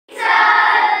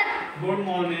Good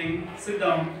morning. Sit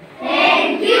down.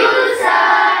 Thank you,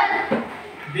 sir.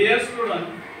 Dear student,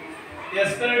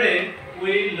 yesterday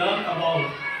we learned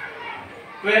about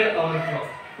 12-hour clock.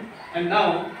 And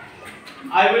now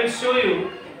I will show you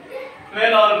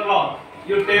 12-hour clock.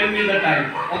 You tell me the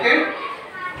time. Okay?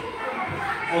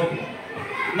 Okay.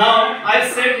 Now I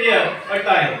set here a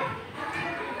time.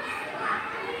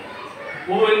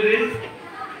 Who will read?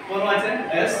 For what?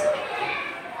 Yes.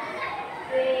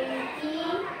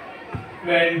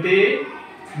 20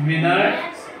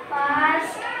 minutes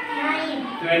past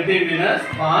 9. 20 minutes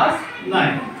past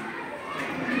 9.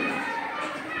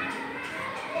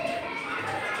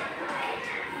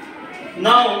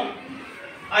 Now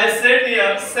I set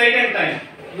here second time.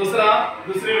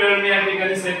 दुसरी वेळ मी या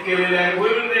ठिकाणी set केलेली आहे. Who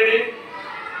will read it?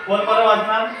 कोण मला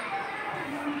वाचणार?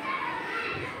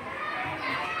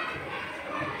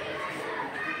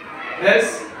 Yes,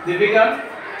 Deepika.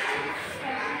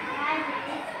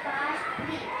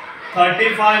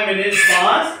 35 minutes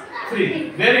past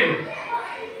 3. Very good.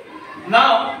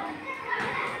 Now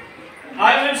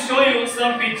I will show you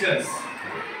some pictures.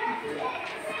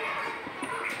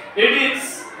 It is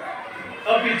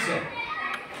a picture.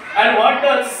 And what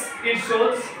does it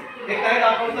shows? हे काय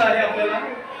दाखवतं आहे आपल्याला?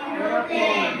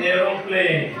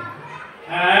 Aeroplane.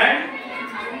 And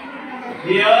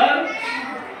here,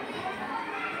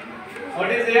 what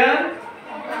is here?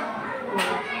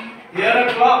 Here a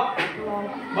clock.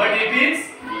 But it is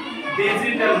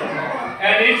digital clock.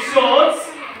 And it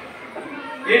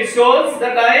shows the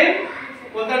time.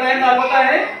 कोणता time दाखवत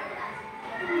आहे?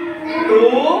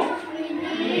 2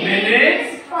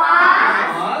 minutes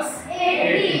past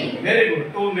 18. Very good.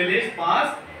 2 minutes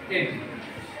past 18.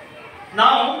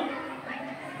 Now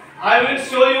I will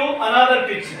show you another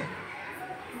picture.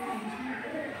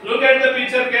 Look at the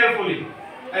picture carefully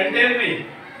and tell me.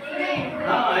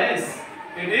 Yes,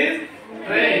 it is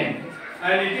train,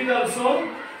 and it is also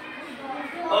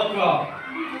a clock,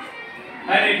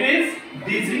 and it is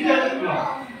digital clock.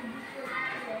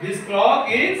 This clock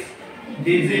is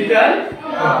digital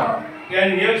clock.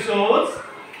 And here shows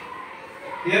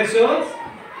yes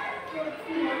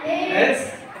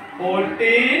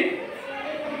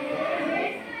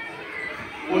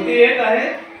 48 आहे.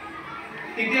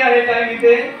 किती आहे time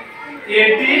इथे?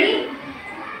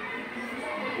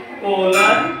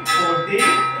 18:40.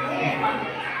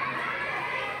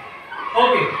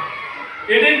 Okay,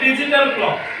 it is digital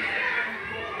clock.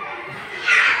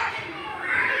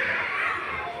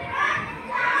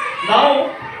 Now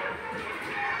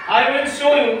I will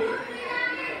show you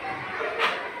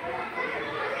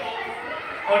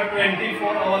a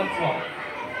 24-hour clock.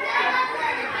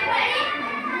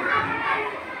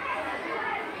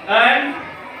 And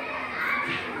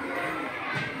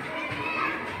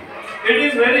it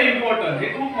is very important. हे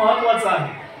खूप महत्त्वाचं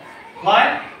आहे. Why?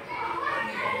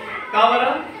 का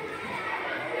बरं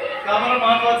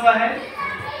महत्त्वाचं आहे?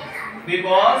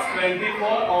 Because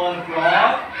 24-hour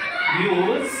clock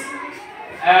used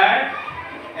at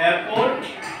airport,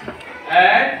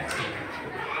 at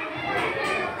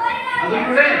अजून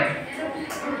कुठे?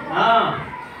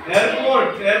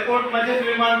 एअरपोर्ट म्हणजे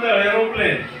विमानतळ,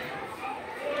 aeroplane.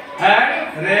 At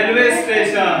railway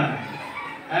station.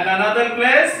 And another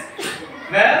place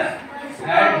where?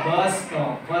 At bus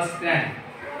stop, bus stand.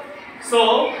 So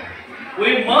we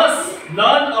must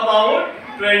learn about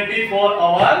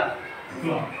 24-hour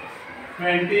clock.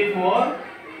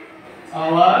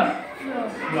 24-hour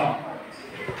clock.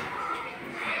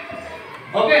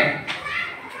 Okay.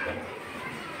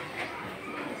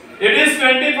 It is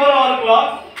 24-hour clock,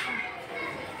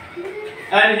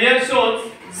 and here shows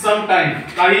some time.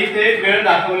 काही इथे वेळ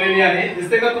दाखवलेली आहे.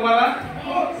 दिसते का तुम्हाला?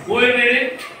 Who will read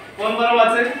it? कोण बरोबर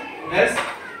वाचेल? Yes.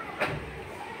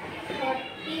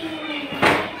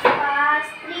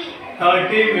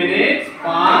 30 minutes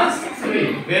past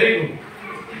 3. Very good.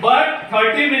 But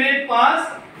 30 minutes past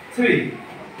 3.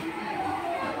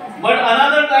 But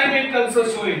another time it also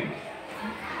showing.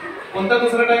 कोणता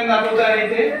दुसरा टाइम दाखवत आहे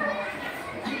इथे?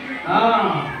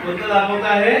 कोणता दाखवत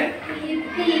आहे?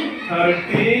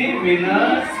 30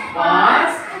 minutes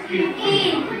past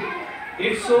 15.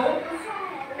 It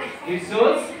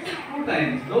shows two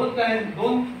times. दोन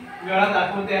वेळा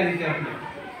दाखवते आहे इथे आपल्याला.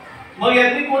 मग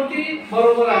यातली कोणती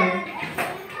बरोबर आहे?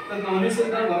 तर दोन्ही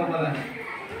सुद्धा बरोबर आहे.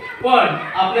 पण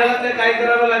आपल्याला ते काय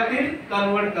करावे लागतील?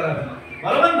 कन्वर्ट करावे लागतील.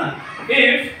 बरोबर ना?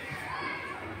 If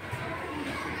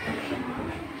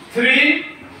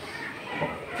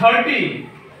 3:30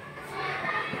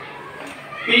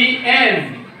 PM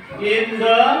in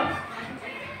the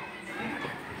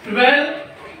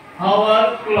 12-hour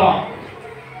clock.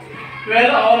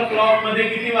 12-hour clock मध्ये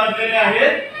किती वाजलेले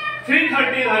आहेत?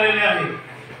 3:30 झालेले आहेत.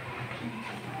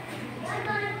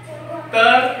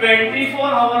 तर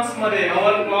 24 आवर्स मध्ये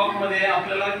आवर क्लॉक मध्ये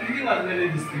आपल्याला किती वाजलेले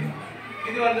दिसतील?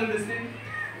 किती वाजलेले दिसतील?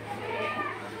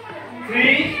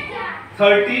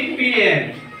 3:30 PM.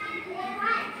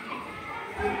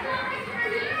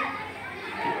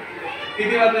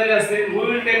 किती वाजलेले असतील? Who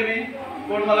will tell me?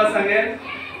 कोण मला सांगेल?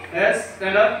 Yes,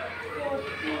 stand up.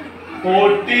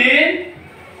 14.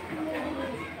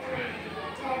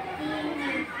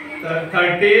 तर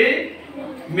 30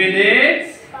 minutes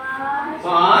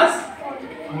past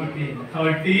 14.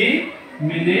 30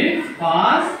 minutes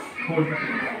past 14.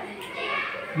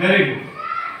 Very good.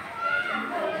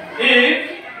 If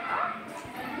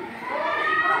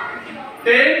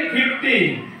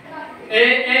 10:50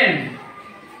 AM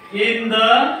in the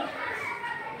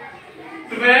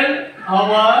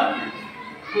 12-hour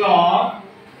clock,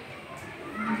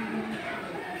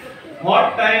 what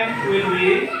time will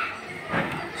be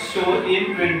shown in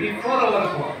 24-hour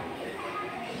clock?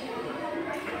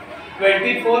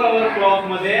 24-hour clock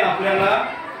मध्ये आपल्याला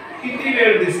किती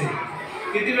वेळ दिसेल?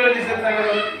 किती वेळ दिसेल सांगा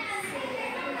बरं?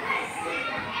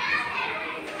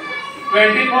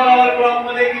 24-hour clock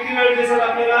मध्ये किती वेळ दिसेल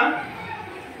आपल्याला?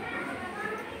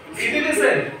 किती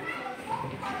दिसेल?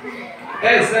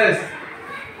 Yes, yes.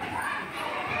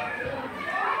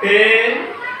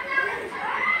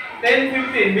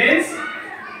 10:15 means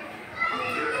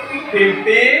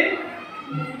 15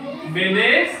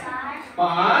 minutes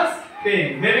past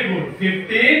 10. Very good.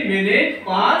 15 minutes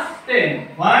past 10.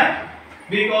 Why?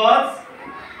 Because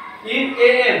in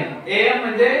AM, AM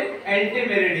म्हणजे अँटी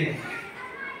मेरिडियन.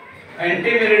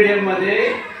 अँटी मेरिडियन मध्ये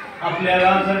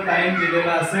आपल्याला जर टाइम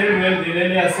दिलेला असेल, वेळ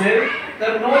दिलेली असेल,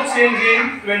 तर no change in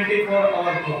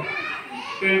 24-hour clock.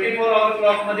 24-hour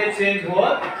clock मध्ये चेंज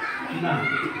होत नाही.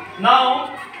 Now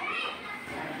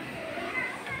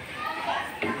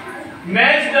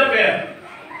match the pair.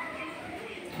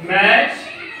 Match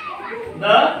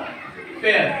the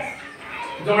pair.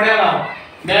 जोड्या लावा.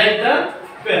 Match the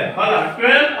pair. बघा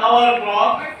 12-hour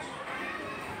clock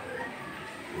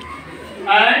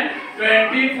and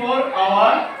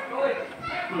 24-hour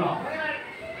clock.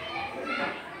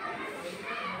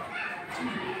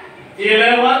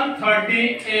 11:30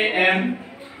 AM,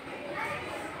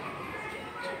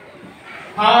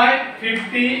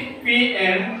 5:50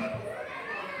 PM,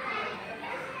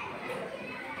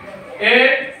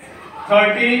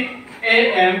 8:30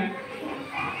 AM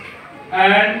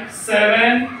and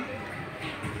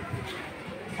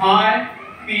 7:05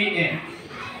 PM.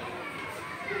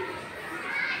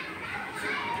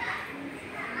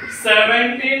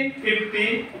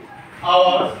 17:50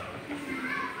 hours.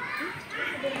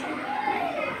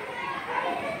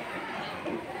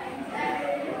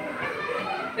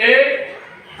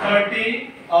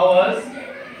 8:30 hours.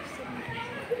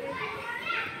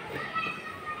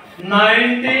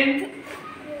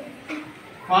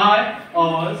 19:05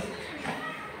 hours.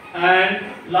 And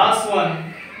last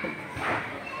one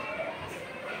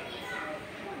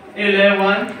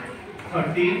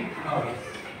 11:30 hours.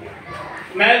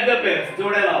 Match the pairs.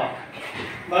 जोड्या लावा.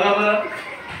 बघा बरं.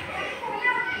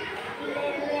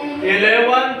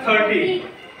 11:30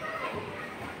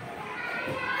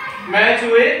 match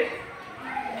with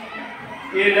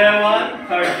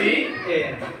 11:30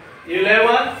 AM.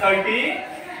 11:30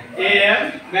 AM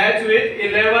match with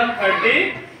 11:30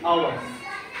 hours.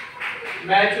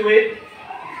 Match with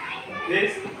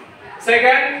this.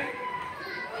 Second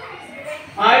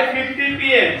 5:50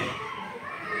 PM.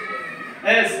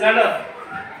 Yes, stand up.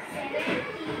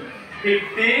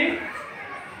 50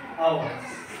 hours.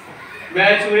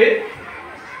 Match with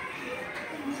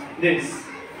this.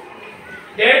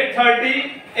 8:30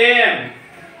 AM.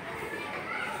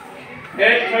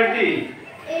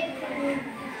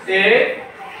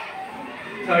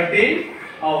 8:30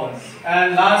 hours.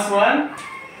 And last one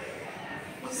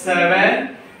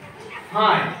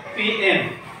 7:05 PM.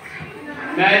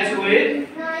 Match with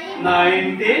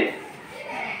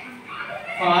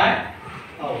 95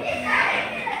 hours.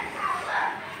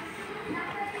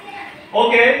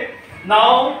 Okay,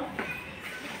 now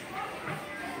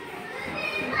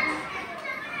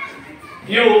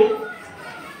you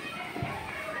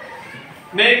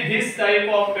make this type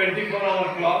of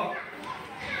 24-hour clock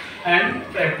and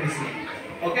practice it.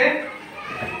 Okay.